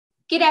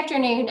Good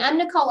afternoon. I'm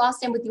Nicole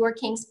Austin with your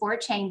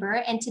Kingsport Chamber,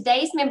 and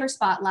today's member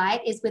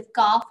spotlight is with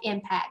Golf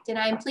Impact, and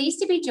I am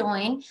pleased to be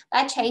joined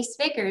by Chase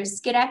Vickers.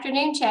 Good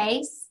afternoon,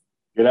 Chase.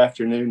 Good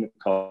afternoon,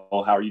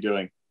 Nicole. How are you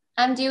doing?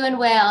 I'm doing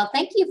well.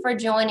 Thank you for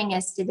joining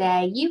us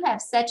today. You have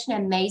such an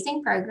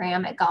amazing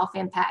program at Golf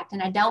Impact,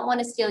 and I don't want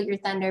to steal your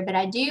thunder, but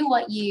I do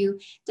want you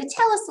to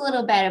tell us a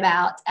little bit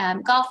about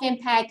Golf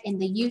Impact and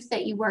the youth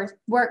that you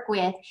work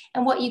with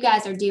and what you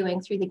guys are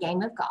doing through the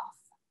game of golf.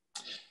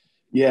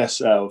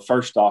 Yes.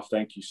 First off,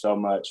 thank you so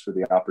much for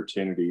the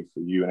opportunity for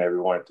you and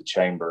everyone at the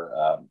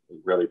Chamber. We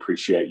really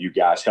appreciate you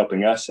guys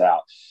helping us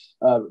out.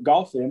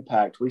 Golf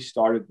Impact, we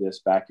started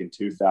this back in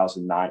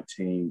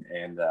 2019,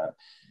 and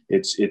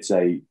it's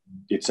a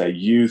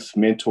youth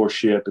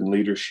mentorship and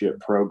leadership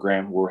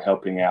program. We're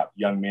helping out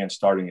young men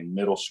starting in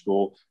middle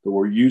school, but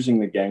we're using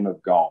the game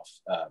of golf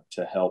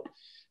to help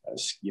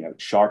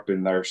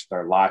sharpen their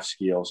life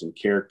skills and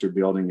character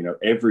building.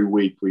 Every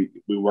week we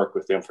work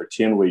with them for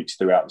 10 weeks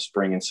throughout the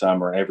spring and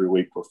summer. And every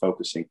week we're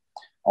focusing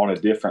on a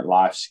different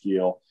life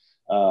skill.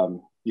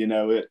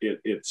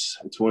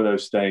 It's one of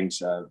those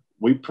things.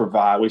 We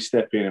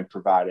step in and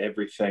provide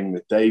everything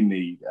that they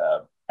need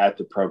at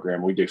the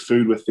program. We do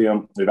food with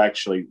them. We've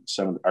actually,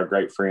 some of our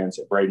great friends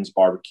at Braden's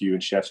Barbecue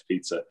and Chef's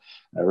Pizza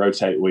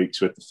rotate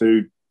weeks with the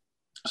food.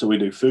 So we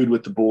do food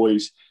with the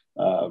boys.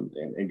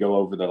 And go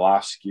over the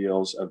life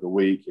skills of the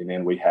week. And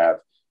then we have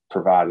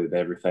provided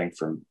everything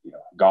from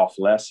golf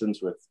lessons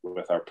with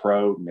our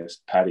pro, Miss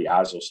Patty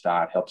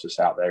Eiselstein helps us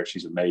out there.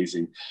 She's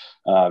amazing.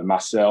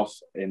 Myself,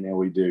 and then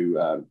we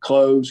do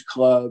clothes,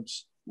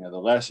 clubs, the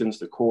lessons,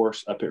 the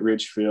course up at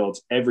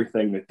Ridgefields,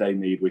 everything that they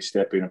need. We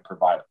step in and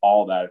provide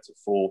all that. It's a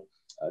full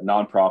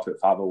nonprofit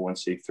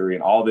 501c3,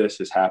 and all this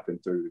has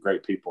happened through the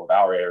great people of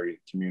our area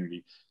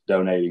community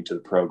donating to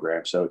the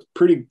program. So it's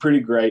pretty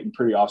great and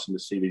pretty awesome to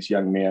see these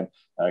young men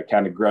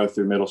kind of grow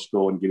through middle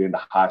school and get into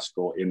high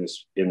school in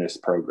this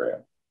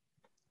program.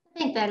 I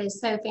think that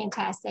is so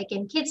fantastic.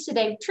 And kids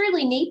today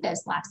truly need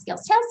those life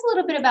skills. Tell us a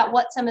little bit about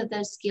what some of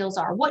those skills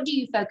are. What do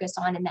you focus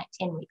on in that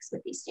 10 weeks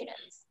with these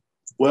students?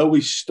 Well,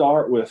 we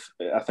start with,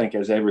 I think,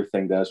 as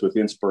everything does, with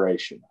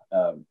inspiration.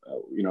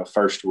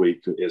 First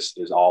week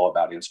is all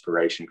about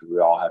inspiration because we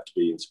all have to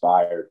be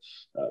inspired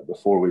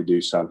before we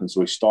do something.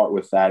 So we start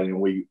with that, and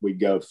we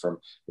do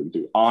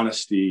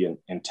honesty and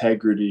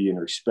integrity and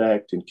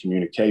respect and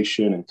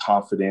communication and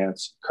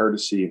confidence,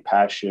 courtesy and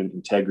passion,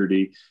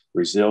 integrity,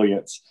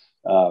 resilience.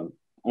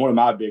 One of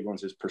my big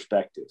ones is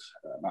perspective.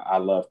 I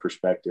love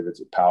perspective. It's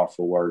a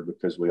powerful word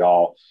because we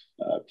all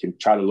can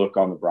try to look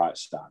on the bright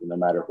side. No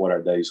matter what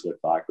our days look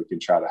like, we can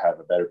try to have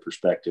a better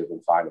perspective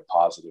and find a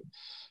positive.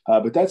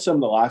 But that's some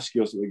of the life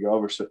skills that we go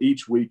over. So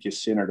each week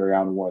is centered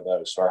around one of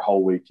those. So our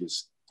whole week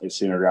is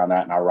centered around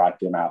that. And I write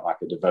them out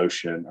like a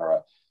devotion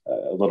or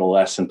a little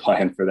lesson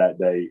plan for that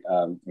day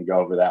and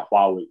go over that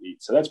while we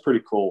eat. So that's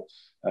pretty cool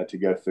to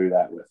go through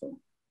that with them.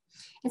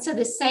 And so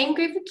the same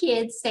group of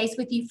kids stays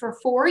with you for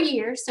 4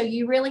 years. So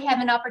you really have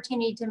an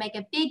opportunity to make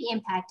a big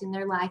impact in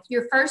their life.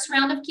 Your first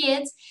round of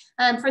kids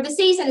for the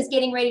season is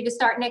getting ready to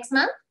start next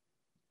month.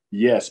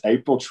 Yes,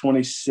 April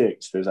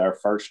 26th is our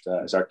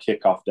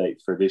kickoff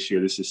date for this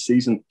year. This is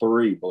season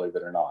 3, believe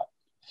it or not.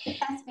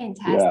 That's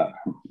fantastic.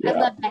 Yeah. I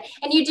love that.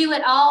 And you do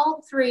it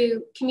all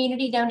through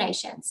community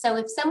donations. So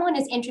if someone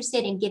is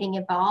interested in getting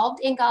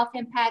involved in Golf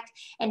Impact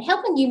and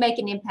helping you make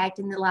an impact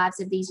in the lives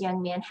of these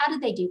young men, how do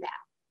they do that?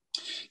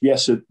 Yeah,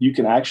 so you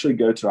can actually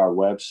go to our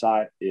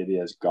website. It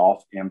is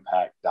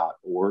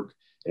golfimpact.org,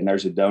 and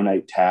there's a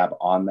donate tab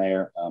on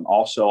there.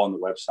 Also on the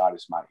website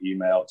is my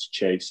email. It's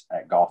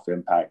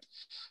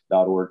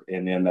chase@golfimpact.org.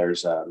 And then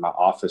there's my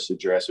office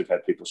address. We've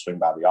had people swing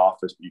by the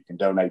office, but you can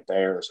donate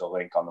there. There's a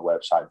link on the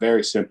website.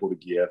 Very simple to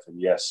give. And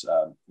yes,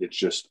 it's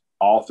just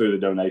all through the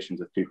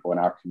donations of people in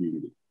our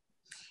community.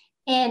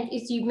 And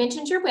as you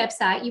mentioned your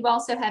website, you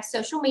also have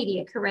social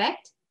media,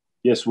 correct?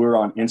 Yes, we're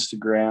on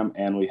Instagram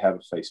and we have a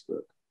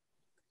Facebook.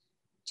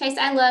 Chase,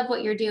 I love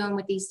what you're doing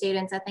with these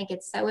students. I think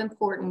it's so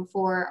important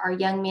for our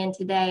young men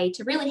today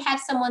to really have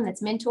someone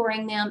that's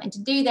mentoring them. And to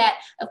do that,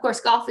 of course,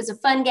 golf is a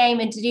fun game,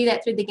 and to do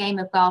that through the game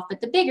of golf.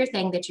 But the bigger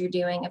thing that you're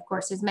doing, of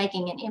course, is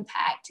making an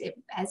impact,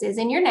 as is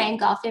in your name,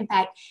 Golf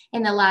Impact,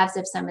 in the lives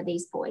of some of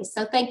these boys.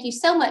 So thank you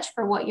so much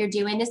for what you're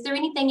doing. Is there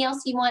anything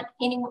else you want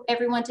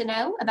everyone to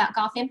know about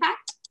Golf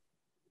Impact?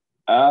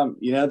 I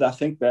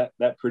think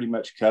that pretty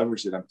much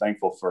covers it. I'm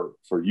thankful for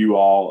you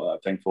all,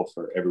 thankful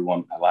for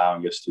everyone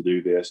allowing us to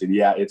do this. And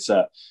yeah, it's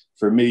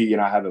for me,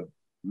 I have a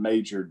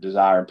major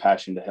desire and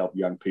passion to help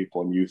young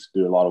people and youth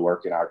do a lot of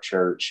work in our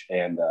church,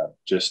 and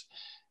just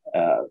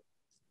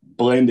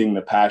blending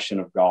the passion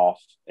of golf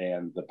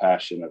and the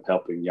passion of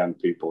helping young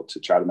people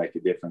to try to make a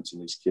difference in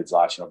these kids'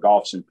 lives.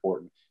 Golf's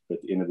important. But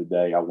at the end of the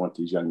day, I want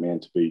these young men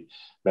to be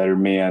better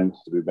men,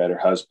 to be better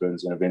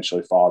husbands, and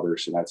eventually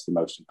fathers. And that's the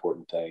most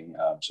important thing.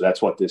 So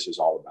that's what this is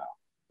all about.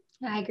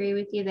 I agree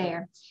with you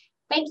there.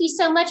 Thank you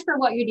so much for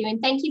what you're doing.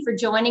 Thank you for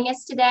joining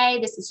us today.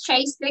 This is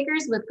Chase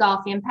Vickers with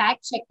Golf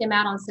Impact. Check them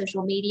out on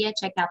social media.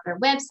 Check out their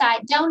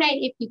website.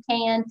 Donate if you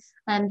can.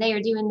 They are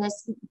doing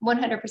this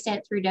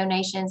 100% through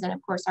donations. And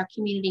of course, our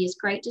community is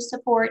great to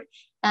support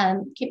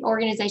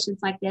organizations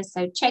like this.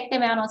 So check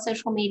them out on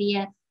social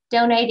media.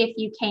 Donate if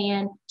you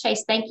can.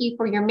 Chase, thank you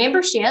for your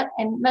membership.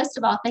 And most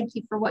of all, thank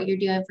you for what you're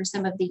doing for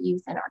some of the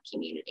youth in our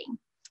community.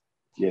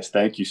 Yes,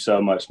 thank you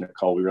so much,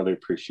 Nicole. We really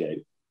appreciate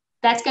it.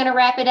 That's going to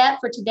wrap it up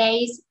for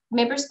today's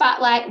Member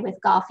Spotlight with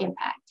Golf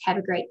Impact. Have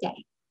a great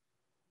day.